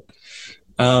soccer field.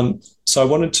 So I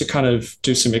wanted to kind of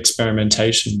do some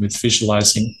experimentation with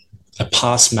visualizing a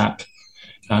pass map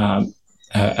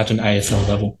at an AFL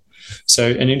level. So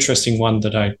an interesting one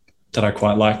that I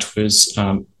quite liked was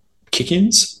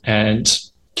kick-ins and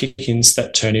kick-ins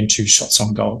that turn into shots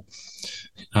on goal.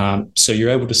 So you're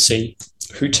able to see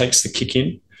who takes the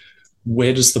kick-in,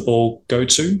 where does the ball go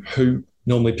to, who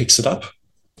normally picks it up,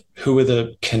 who are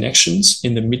the connections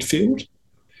in the midfield,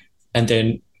 and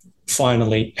then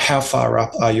finally, how far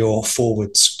up are your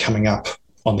forwards coming up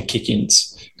on the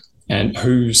kick-ins, and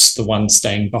who's the one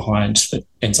staying behind that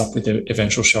ends up with the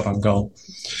eventual shot on goal.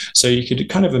 So you could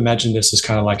kind of imagine this as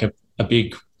kind of like a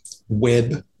big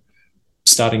web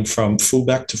starting from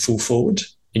fullback to full forward,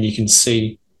 and you can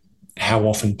see how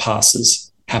often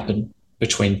passes happen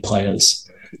between players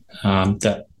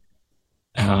that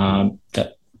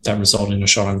result in a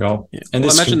shot on goal. Yeah. And I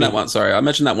imagine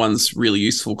that one's really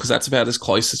useful because that's about as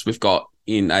close as we've got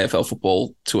in AFL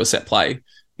football to a set play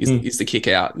is the kick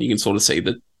out. And you can sort of see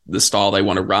the style they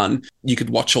want to run. You could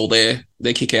watch all their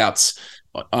kick outs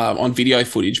on video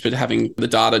footage, but having the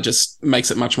data just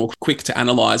makes it much more quick to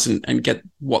analyze and get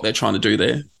what they're trying to do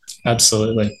there.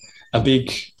 Absolutely.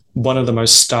 One of the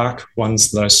most stark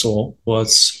ones that I saw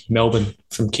was Melbourne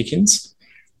from kick-ins.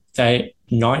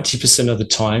 90% of the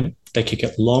time, they kick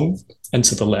it long and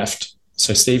to the left.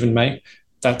 So Stephen May,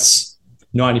 that's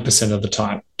 90% of the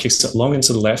time, kicks it long and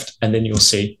to the left, and then you'll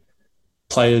see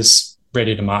players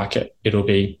ready to mark it. It'll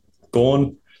be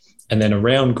Gawn, and then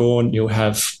around Gawn, you'll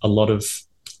have a lot of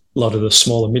the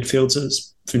smaller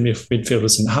midfielders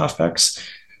and halfbacks.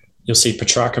 You'll see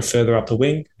Petrarca further up the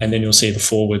wing, and then you'll see the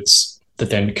forwards that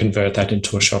then convert that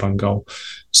into a shot on goal.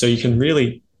 So you can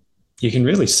really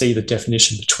see the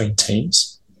definition between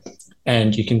teams,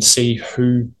 and you can see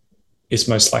who is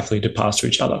most likely to pass to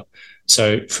each other.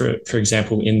 So, for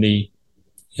example, in the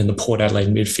Port Adelaide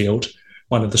midfield,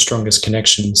 one of the strongest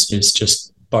connections is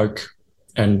just Boak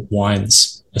and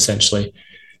Wines, essentially.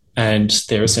 And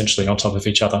they're essentially on top of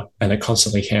each other and they're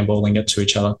constantly handballing it to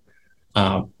each other.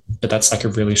 But that's like a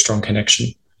really strong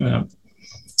connection.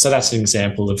 So that's an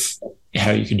example of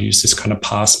how you could use this kind of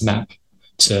pass map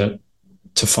to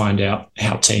find out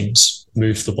how teams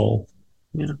move the ball.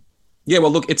 Yeah. Yeah,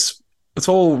 well, look, it's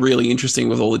all really interesting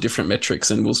with all the different metrics,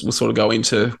 and we'll sort of go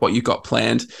into what you've got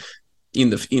planned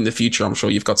in the future. I'm sure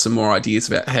you've got some more ideas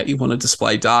about how you want to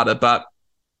display data, but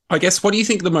I guess, what do you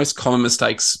think the most common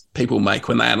mistakes people make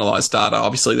when they analyze data?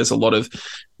 Obviously, there's a lot of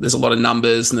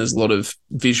numbers and there's a lot of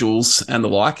visuals and the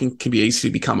like, and it can be easy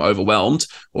to become overwhelmed,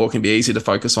 or it can be easy to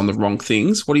focus on the wrong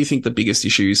things. What do you think the biggest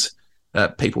issues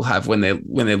that people have when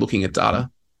they're looking at data?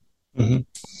 Mm-hmm.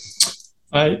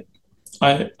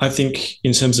 I think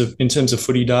in terms of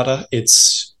footy data,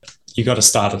 it's you got to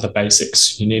start at the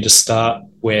basics. You need to start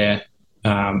where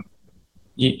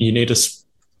you need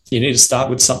to start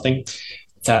with something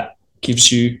that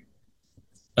gives you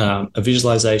a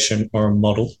visualization or a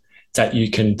model that you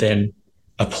can then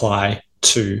apply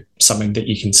to something that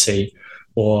you can see,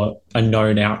 or a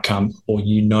known outcome, or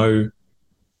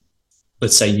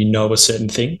let's say you know a certain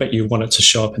thing, but you want it to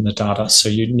show up in the data. So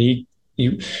you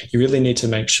really need to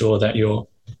make sure that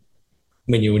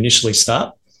when you initially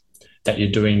start, that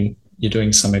you're doing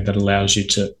something that allows you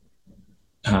to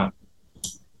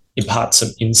impart some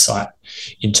insight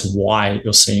into why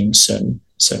you're seeing certain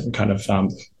kind of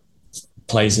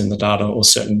plays in the data, or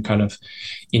certain kind of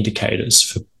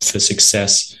indicators for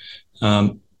success. A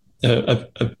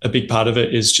big part of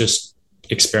it is just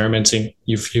experimenting.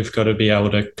 You've got to be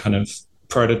able to kind of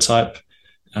prototype,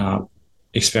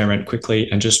 experiment quickly,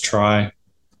 and just try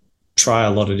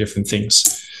a lot of different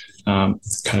things, kind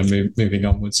of moving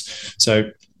onwards.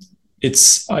 So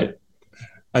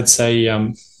I'd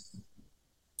say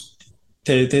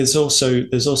there's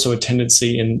also a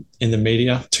tendency in the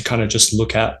media to kind of just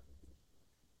look at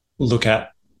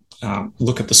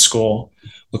the score,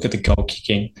 look at the goal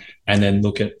kicking, and then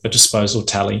look at a disposal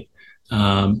tally.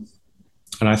 And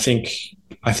I think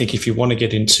if you want to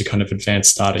get into kind of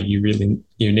advanced data, you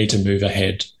need to move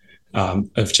ahead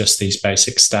of just these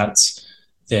basic stats.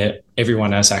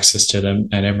 Everyone has access to them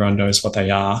and everyone knows what they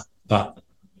are, but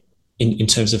in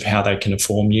terms of how they can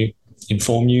inform you,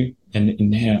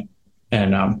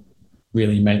 and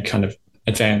really make kind of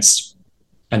advanced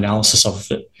analysis of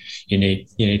it, you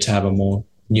need to have a more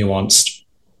nuanced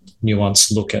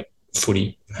look at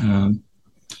footy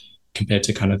compared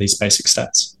to kind of these basic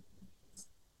stats.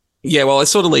 Yeah, well, it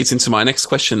sort of leads into my next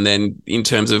question then, in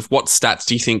terms of what stats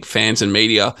do you think fans and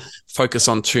media focus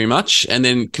on too much? And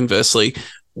then conversely,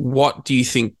 what do you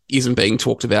think isn't being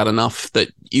talked about enough that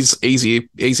is easy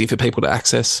for people to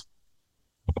access?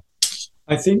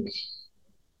 I think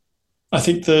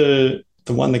the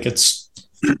one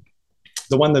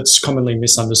that's commonly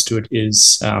misunderstood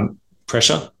is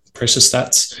pressure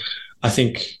stats. I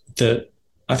think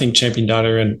Champion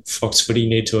Data and Fox Footy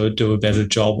need to do a better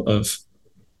job of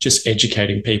just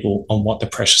educating people on what the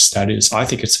pressure stat is. I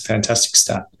think it's a fantastic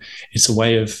stat. It's a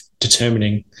way of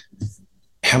determining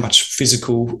how much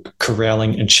physical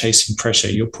corralling and chasing pressure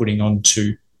you're putting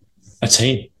onto a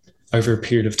team over a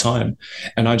period of time.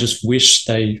 And I just wish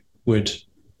they would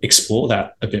explore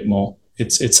that a bit more.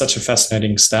 It's such a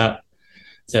fascinating stat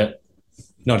that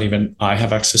not even I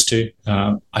have access to.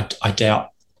 I doubt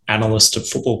analysts of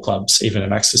football clubs even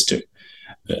have access to.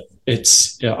 But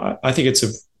I think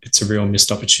it's a real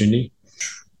missed opportunity.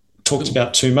 Talked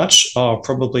about too much.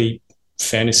 Probably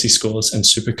fantasy scores and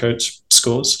Supercoach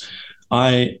scores.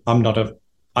 I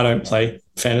don't play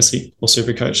fantasy or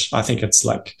Supercoach. I think it's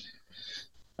like,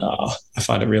 I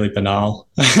find it really banal.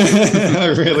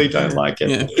 I really don't like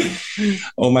it. Yeah.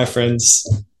 All my friends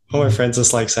are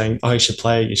like saying, "Oh, you should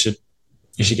play. You should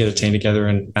get a team together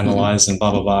and analyze and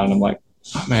blah blah blah." And I'm like,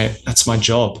 "Oh, mate, that's my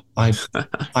job. I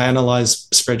analyze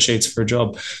spreadsheets for a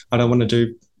job. I don't want to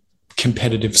do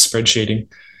competitive spreadsheeting.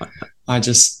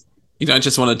 You don't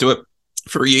just want to do it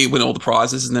for a year, win all the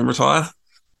prizes, and then retire."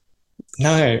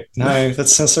 No, that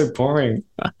sounds so boring.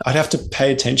 I'd have to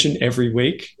pay attention every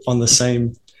week on the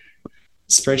same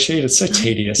spreadsheet. It's so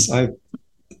tedious.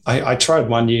 I tried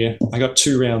one year. I got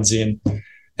 2 rounds in,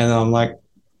 and I'm like,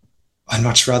 I'd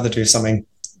much rather do something.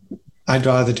 I'd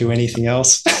rather do anything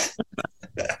else.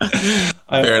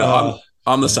 Fair enough.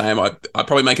 I'm the same. I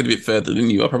probably make it a bit further than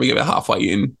you. I probably get about halfway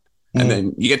in, and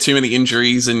then you get too many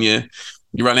injuries, and you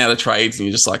run out of trades, and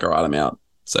you're just like, all right, I'm out.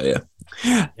 So yeah.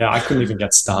 Yeah, I couldn't even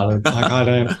get started. Like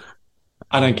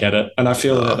I don't get it, and I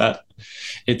feel that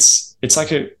it's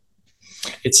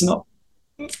not.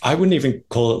 I wouldn't even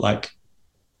call it like.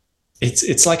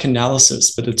 It's like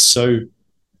analysis, but it's so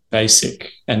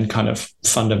basic and kind of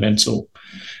fundamental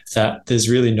that there's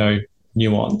really no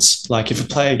nuance. Like if a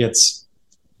player gets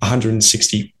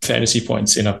 160 fantasy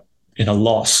points in a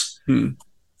loss,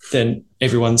 then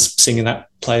everyone's singing that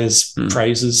player's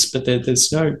praises, but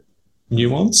there's no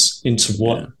nuance into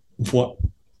what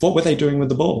were they doing with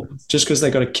the ball. Just because they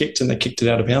got it kicked and they kicked it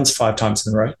out of bounds 5 times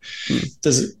in a row,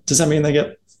 does that mean they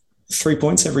get 3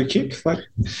 points every kick? Like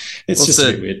it's just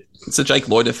a bit weird. it's a Jake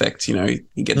Lloyd effect. You know,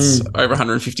 he gets over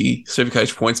 150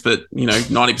 Supercoach points, but, you know,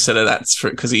 90% of that's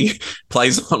because he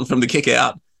plays on from the kick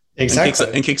out and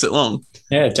kicks it long.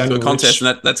 Yeah, Daniel to a contest, Rich.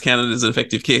 and that's counted as an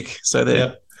effective kick. So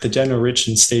they're the Daniel Rich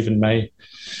and Stephen May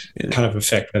kind of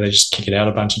effect where they just kick it out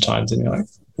a bunch of times, and you're like,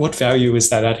 what value is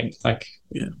that adding? Like,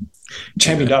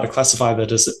 Champion Data classify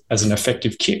that as an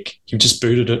effective kick. You've just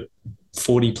booted it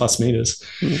 40 plus meters.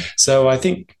 So I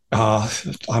think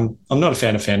I'm not a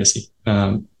fan of fantasy.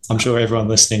 I'm sure everyone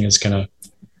listening is going to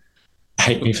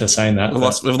hate me for saying that.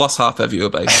 We've lost half our viewer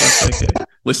base. That's okay.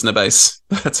 Listener base.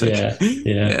 That's okay.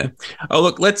 Yeah. Oh,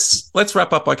 look, let's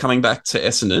wrap up by coming back to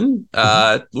Essendon.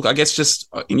 Look, I guess just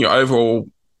in your overall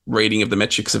reading of the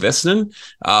metrics of Essendon,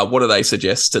 what do they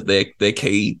suggest that their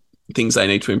key things they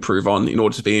need to improve on in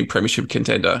order to be a premiership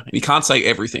contender? And you can't say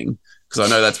everything, because I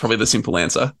know that's probably the simple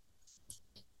answer.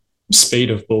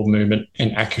 Speed of ball movement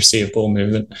and accuracy of ball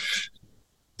movement.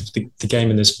 The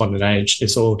game in this modern age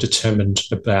is all determined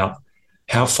about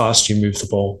how fast you move the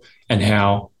ball and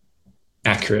how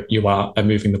accurate you are at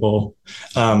moving the ball.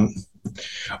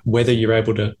 Whether you're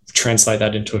able to translate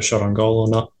that into a shot on goal or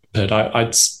not, but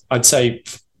I'd say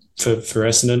for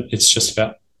Essendon, it's just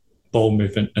about ball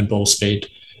movement and ball speed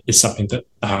is something that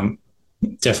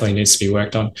definitely needs to be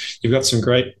worked on. You've got some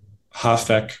great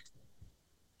halfback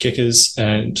kickers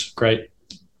and great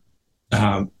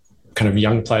kind of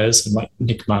young players, and like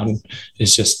Nick Martin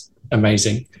is just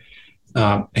amazing.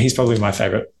 He's probably my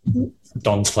favourite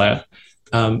Dons player.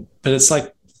 But it's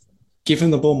like, give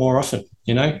him the ball more often,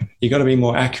 you know? You got to be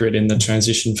more accurate in the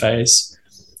transition phase.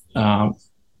 And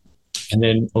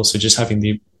then also just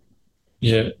having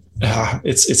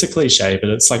it's a cliche, but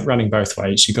it's like running both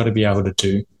ways. You got to be able to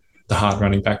do the hard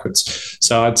running backwards.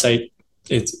 So I'd say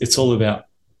it's all about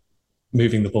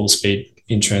moving the ball speed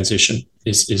in transition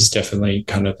is definitely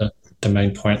kind of the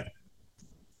main point.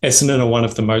 Essendon are one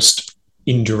of the most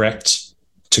indirect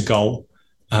to goal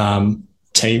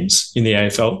teams in the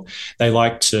AFL. They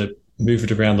like to move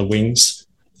it around the wings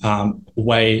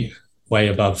way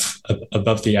above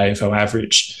the AFL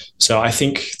average. So I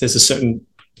think there's a certain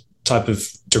type of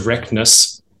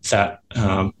directness that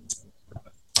that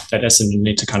Essendon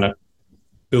need to kind of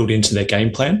build into their game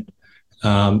plan.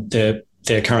 They're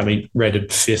currently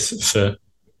rated 5th for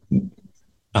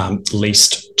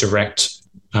least direct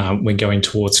when going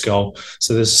towards goal.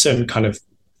 So there's a certain kind of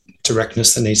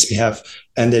directness that needs to be have,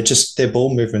 and their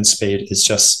ball movement speed is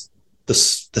just the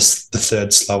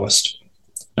third slowest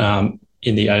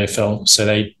in the AFL.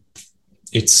 So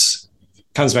it's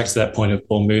comes back to that point of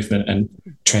ball movement and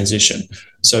transition.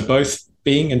 So both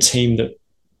being a team that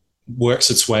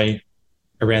works its way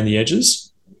around the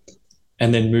edges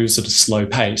and then moves at a slow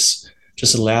pace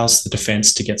just allows the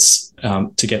defense to get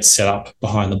set up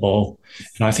behind the ball.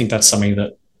 And I think that's something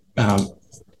that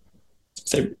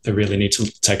they really need to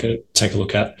take a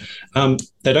look at.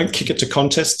 They don't kick it to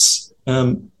contests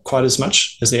quite as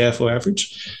much as the AFL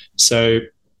average. So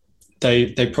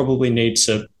they probably need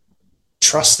to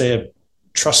trust the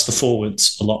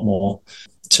forwards a lot more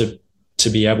to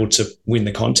be able to win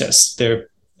the contest. They're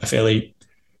a fairly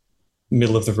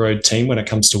middle of the road team when it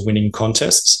comes to winning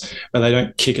contests, but they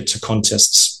don't kick it to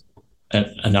contests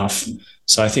enough.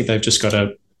 So I think they've just got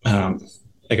to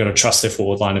trust their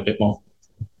forward line a bit more.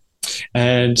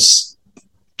 And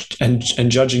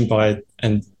judging by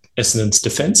Essendon's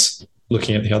defence,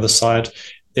 looking at the other side,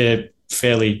 they're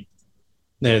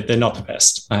not the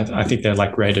best. I think they're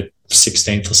like rated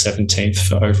 16th or 17th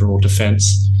for overall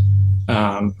defence.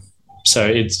 So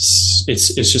it's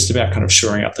just about kind of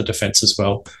shoring up the defence as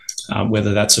well,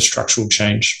 whether that's a structural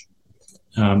change.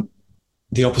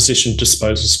 The opposition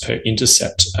disposals per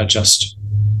intercept are just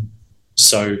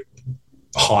so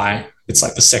high. It's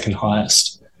like the second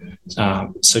highest.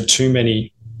 So too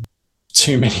many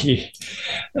turnovers.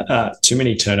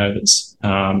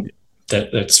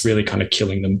 That's really kind of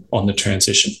killing them on the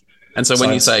transition. And so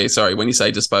when you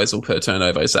say disposal per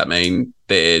turnover, does that mean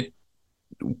they're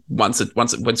once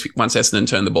Essendon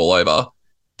turn the ball over,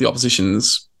 the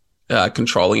opposition's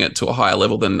controlling it to a higher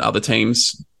level than other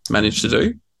teams manage to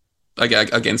do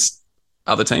against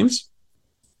other teams?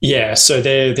 Yeah, so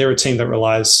they're a team that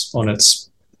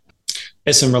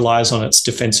Essendon relies on its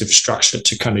defensive structure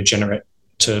to kind of generate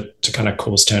to kind of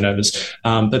cause turnovers,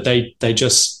 but they're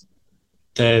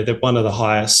one of the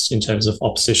highest in terms of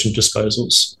opposition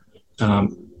disposals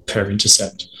per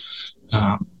intercept.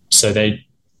 So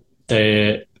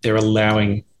they're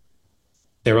allowing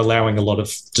a lot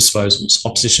of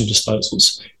opposition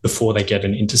disposals before they get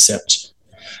an intercept.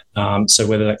 So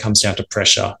whether that comes down to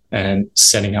pressure and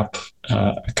setting up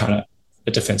a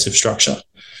defensive structure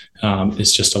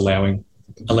is just allowing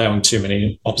too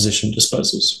many opposition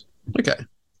disposals. Okay,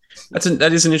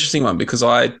 that is an interesting one because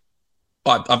I've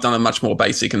done a much more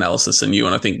basic analysis than you,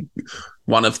 and I think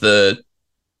one of the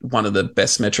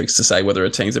best metrics to say whether a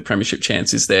team's a premiership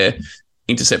chance is their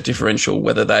intercept differential,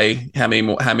 whether they how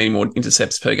many more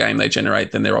intercepts per game they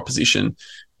generate than their opposition.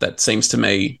 That seems to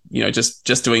me,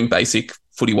 just doing basic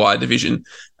footy wide division.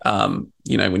 When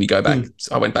you go back,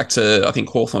 I went back to I think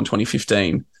Hawthorn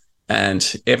 2015,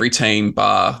 and every team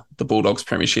bar the Bulldogs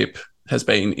premiership has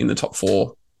been in the top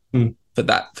four for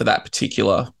that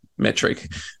particular metric.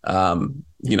 Not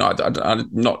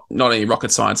any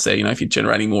rocket science there. If you're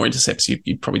generating more intercepts,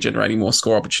 you're probably generating more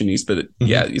score opportunities. But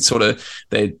it's sort of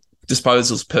their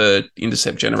disposals per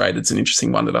intercept generated is an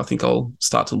interesting one that I think I'll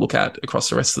start to look at across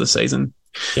the rest of the season.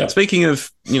 Yeah. Speaking of,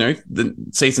 the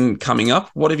season coming up,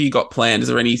 what have you got planned? Is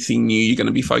there anything new you're going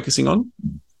to be focusing on?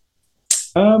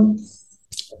 I'm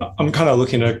kind of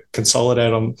looking to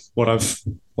consolidate on what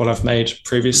I've made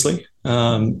previously.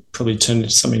 Probably turn into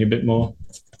something a bit more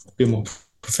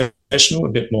professional, a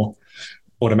bit more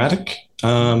automatic.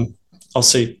 I'll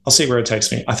see where it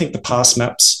takes me. I think the pass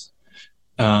maps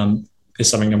is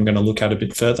something I'm going to look at a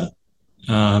bit further.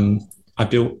 I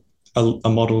built a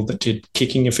model that did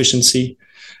kicking efficiency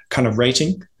kind of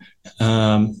rating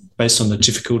based on the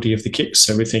difficulty of the kicks.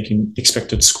 So we're thinking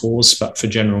expected scores, but for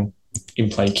general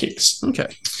in-play kicks.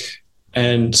 Okay.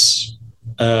 And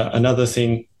another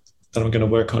thing that I'm going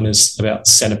to work on is about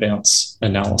centre bounce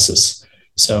analysis.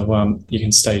 So you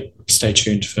can stay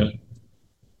tuned for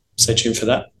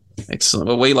that. Excellent.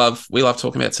 Well, we love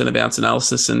talking about centre bounce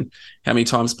analysis and how many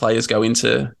times players go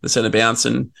into the centre bounce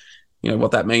and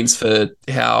what that means for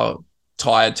how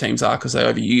tired teams are because they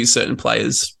overuse certain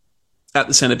players at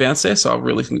the centre bounce there. So I'm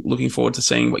really looking forward to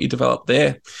seeing what you develop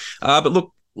there. But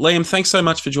look, Liam, thanks so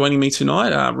much for joining me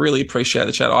tonight. I really appreciate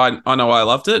the chat. I know I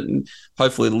loved it, and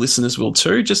hopefully the listeners will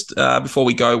too. Just before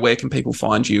we go, where can people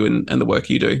find you and the work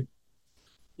you do?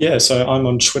 Yeah, so I'm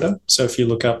on Twitter. So if you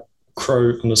look up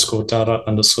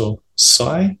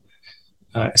crow_data_sci,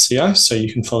 SEO, so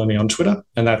you can follow me on Twitter,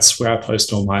 and that's where I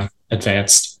post all my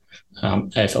advanced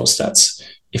AFL stats.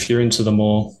 If you're into the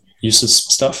more useless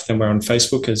stuff, then we're on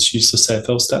Facebook as Useless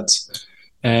AFL Stats,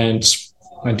 and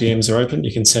my DMs are open.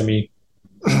 You can send me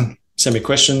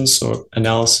questions or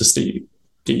analysis that you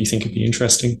think would be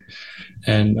interesting,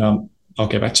 and I'll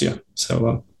get back to you.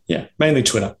 So mainly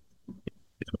Twitter.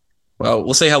 Well,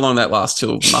 we'll see how long that lasts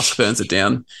till Musk burns it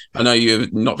down. I know you're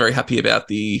not very happy about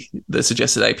the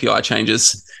suggested API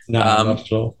changes. No, not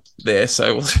at all. There,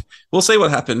 so we'll see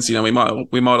what happens. We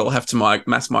might all have to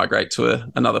mass migrate to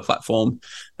another platform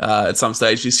at some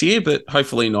stage this year, but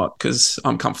hopefully not because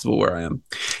I'm comfortable where I am.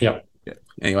 Yeah.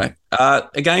 Anyway,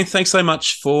 again, thanks so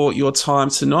much for your time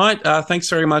tonight. Thanks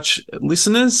very much,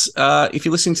 listeners. If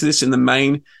you're listening to this in the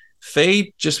main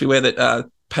feed, just be aware that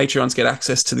Patreons get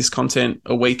access to this content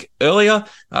a week earlier.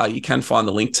 You can find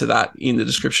the link to that in the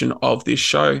description of this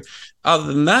show. Other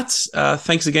than that,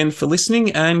 thanks again for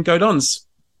listening, and go Dons.